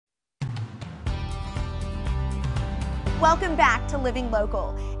Welcome back to Living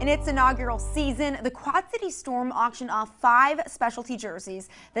Local. In its inaugural season, the Quad City Storm auctioned off 5 specialty jerseys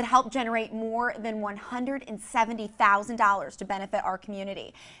that helped generate more than $170,000 to benefit our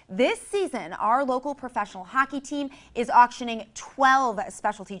community. This season, our local professional hockey team is auctioning 12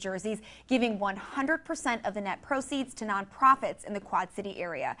 specialty jerseys, giving 100% of the net proceeds to nonprofits in the Quad City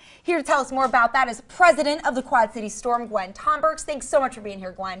area. Here to tell us more about that is President of the Quad City Storm, Gwen Tombergs. Thanks so much for being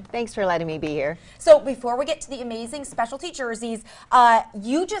here, Gwen. Thanks for letting me be here. So before we get to the amazing specialty jerseys,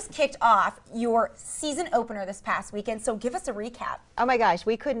 you just kicked off your season opener this past weekend, so give us a recap. Oh my gosh,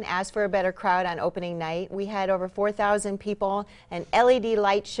 we couldn't ask for a better crowd on opening night. We had over 4,000 people, an LED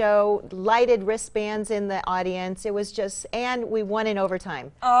light show, lighted wristbands in the audience. It was just, and we won in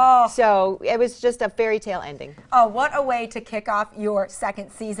overtime. Oh. So it was just a fairy tale ending. Oh, what a way to kick off your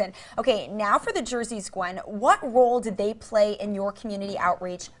second season. Okay, now for the jerseys, Gwen. What role did they play in your community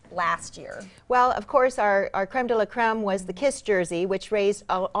outreach last year? Well, of course, our creme de la creme was the KISS jersey, which raised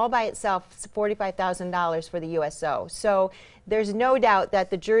all by itself $45,000 for the USO. So there's no doubt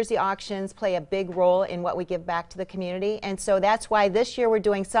that the jersey auctions play a big role in what we give back to the community, and so that's why this year we're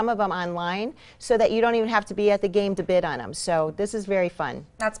doing some of them online so that you don't even have to be at the game to bid on them. So this is very fun.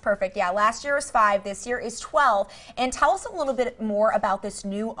 That's perfect. Yeah, last year was 5, this year is 12. And tell us a little bit more about this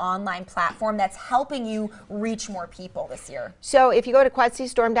new online platform that's helping you reach more people this year. So if you go to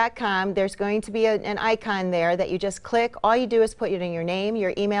quadcitystorm.com, there's going to be an icon there that you just click. All you do is put in your name,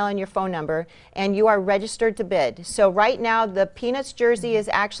 your email, and your phone number, and you are registered to bid. So right now, the Peanuts jersey is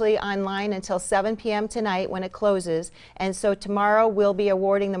actually online until 7 p.m. tonight when it closes, and so tomorrow we'll be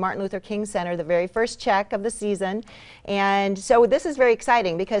awarding the Martin Luther King Center the very first check of the season. And so this is very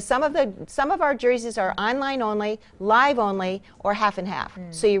exciting because some of our jerseys are online only, live only, or half and half.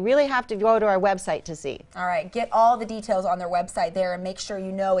 So you really have to go to our website to see. All right, get all the details on their website there and make sure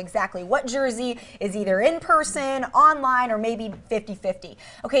you know exactly what jersey is either in person, online, or maybe 50-50.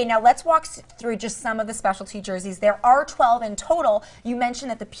 Okay, now let's walk through just some of the specialty jerseys. There are 12 in total. You mentioned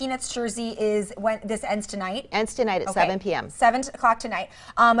that the Peanuts jersey is when this ends tonight. Ends tonight at 7 p.m. 7 o'clock tonight.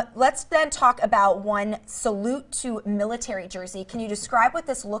 Let's then talk about one Salute to Military jersey. Can you describe what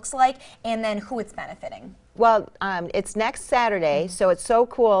this looks like and then who it's benefiting? Well, it's next Saturday, so it's so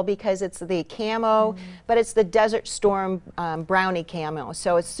cool because it's the camo, but it's the Desert Storm brownie camo,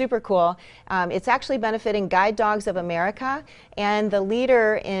 so it's super cool. It's actually benefiting Guide Dogs of America, and the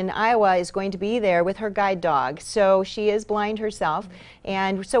leader in Iowa is going to be there with her guide dog. So she is blind herself,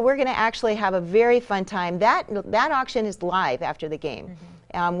 and so we're going to actually have a very fun time. That auction is live after the game.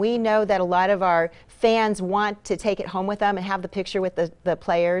 We know that a lot of our fans want to take it home with them and have the picture with the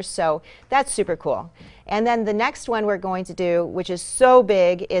players, so that's super cool. And then the next one we're going to do, which is so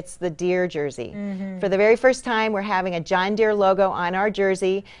big, it's the Deere jersey. For the very first time, we're having a John Deere logo on our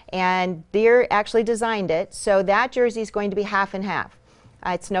jersey, and Deere actually designed it, so that jersey is going to be half and half.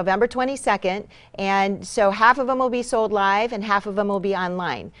 It's November 22nd, and so half of them will be sold live and half of them will be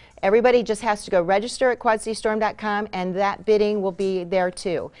online. Everybody just has to go register at quadcitystorm.com, and that bidding will be there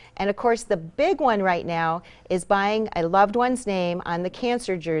too. And of course, the big one right now is buying a loved one's name on the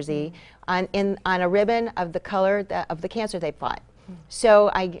cancer jersey on a ribbon of the color of the cancer they fought. So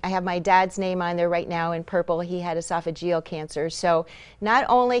I have my dad's name on there right now in purple. He had esophageal cancer. So not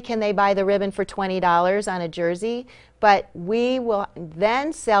only can they buy the ribbon for $20 on a jersey, but we will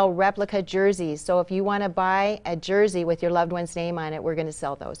then sell replica jerseys. So if you want to buy a jersey with your loved one's name on it, we're going to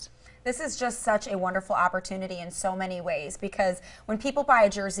sell those. This is just such a wonderful opportunity in so many ways, because when people buy a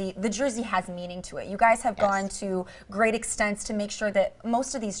jersey, the jersey has meaning to it. You guys have gone to great extents to make sure that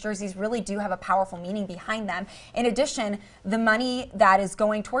most of these jerseys really do have a powerful meaning behind them. In addition, the money that is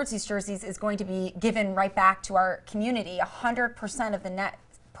going towards these jerseys is going to be given right back to our community, 100% of the net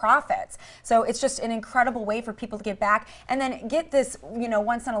profits. So it's just an incredible way for people to give back and then get this, you know,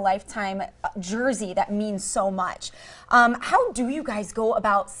 once in a lifetime jersey that means so much. How do you guys go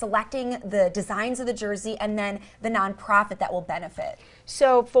about selecting the designs of the jersey and then the nonprofit that will benefit?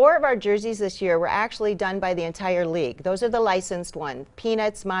 So 4 of our jerseys this year were actually done by the entire league. Those are the licensed ones: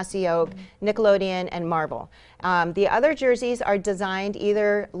 Peanuts, Mossy Oak, Nickelodeon, and Marvel. The other jerseys are designed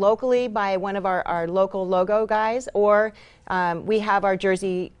either locally by one of our local logo guys, or we have our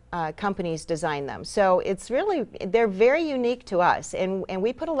jersey companies design them. So it's really, they're very unique to us, and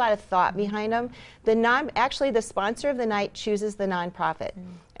we put a lot of thought behind them. Actually, the sponsor of the night chooses the nonprofit.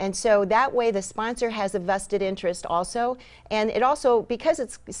 And so that way the sponsor has a vested interest also. And it also, because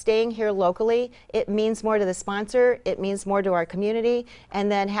it's staying here locally, it means more to the sponsor, it means more to our community,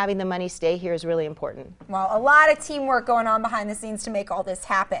 and then having the money stay here is really important. Well, a lot of teamwork going on behind the scenes to make all this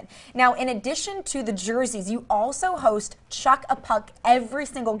happen. Now, in addition to the jerseys, you also host Chuck a Puck every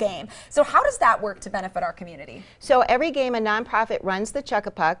single game. So how does that work to benefit our community? So every game a nonprofit runs the Chuck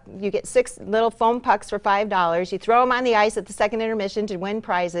a Puck. You get 6 little foam pucks for $5. You throw them on the ice at the second intermission to win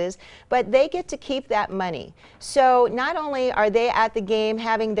prizes, but they get to keep that money. So not only are they at the game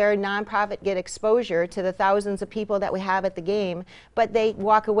having their nonprofit get exposure to the thousands of people that we have at the game, but they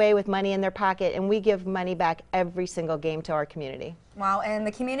walk away with money in their pocket, and we give money back every single game to our community. Wow, and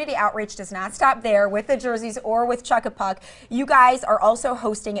the community outreach does not stop there with the jerseys or with Chuck a Puck. You guys are also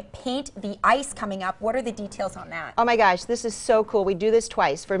hosting Paint the Ice coming up. What are the details on that? Oh my gosh, this is so cool. We do this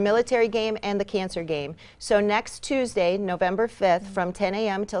twice, for military game and the cancer game. So next Tuesday, November 5th, from 10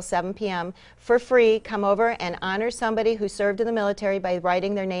 a.m. till 7 p.m., for free, come over and honor somebody who served in the military by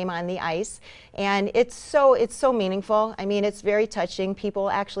writing their name on the ice. And it's so meaningful. I mean, it's very touching. People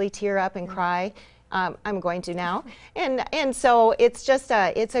actually tear up and cry. I'm going to now. And so it's just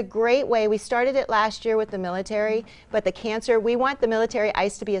it's a great way. We started it last year with the military, but the cancer, we want the military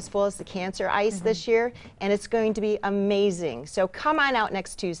ice to be as full as the cancer ice this year, and it's going to be amazing. So come on out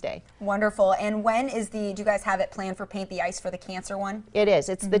next Tuesday. Wonderful. And when is do you guys have it planned for Paint the Ice for the cancer one? It is.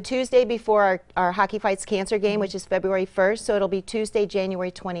 It's the Tuesday before our Hockey Fights cancer game, which is February 1st, so it'll be Tuesday,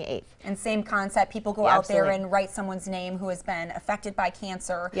 January 28th. And same concept, people go out there and write someone's name who has been affected by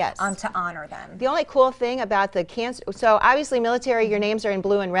cancer to honor them. The only cool thing about the cancer, so obviously military, your names are in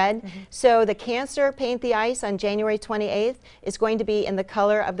blue and red. So the cancer Paint the Ice on January 28th is going to be in the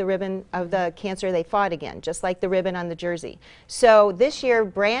color of the ribbon of the cancer they fought again, just like the ribbon on the jersey. So this year,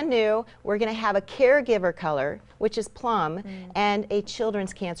 brand new, we're going to have a caregiver color, which is plum, and a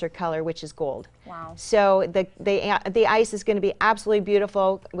children's cancer color, which is gold. Wow. So the ice is going to be absolutely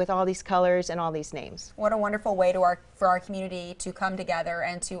beautiful with all these colors and all these names. What a wonderful way for our community to come together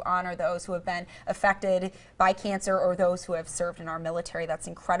and to honor those who have been affected by cancer or those who have served in our military. That's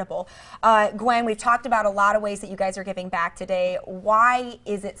incredible. Gwen, we've talked about a lot of ways that you guys are giving back today. Why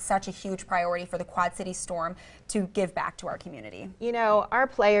is it such a huge priority for the Quad City Storm to give back to our community? You know, our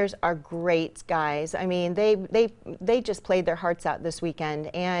players are great guys. I mean, they just played their hearts out this weekend.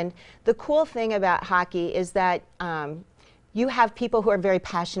 And the cool thing about hockey is that you have people who are very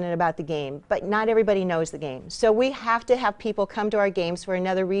passionate about the game, but not everybody knows the game. So we have to have people come to our games for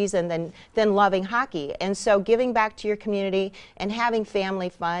another reason than loving hockey. And so giving back to your community and having family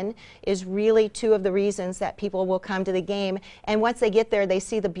fun is really two of the reasons that people will come to the game. And once they get there, they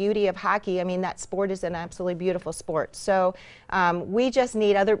see the beauty of hockey. I mean, that sport is an absolutely beautiful sport. So we just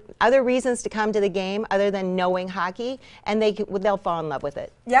need other reasons to come to the game other than knowing hockey, and they'll fall in love with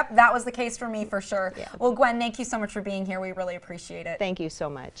it. Yep, that was the case for me for sure. Yeah. Well, Gwen, thank you so much for being here. We really appreciate it. Thank you so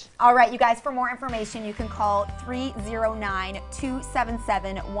much. All right, you guys, for more information, you can call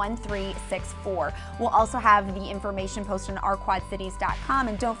 309-277-1364. We'll also have the information posted on ourquadcities.com,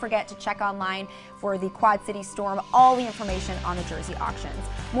 and don't forget to check online for the Quad City Storm, all the information on the jersey auctions.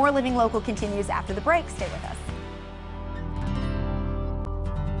 More Living Local continues after the break. Stay with us.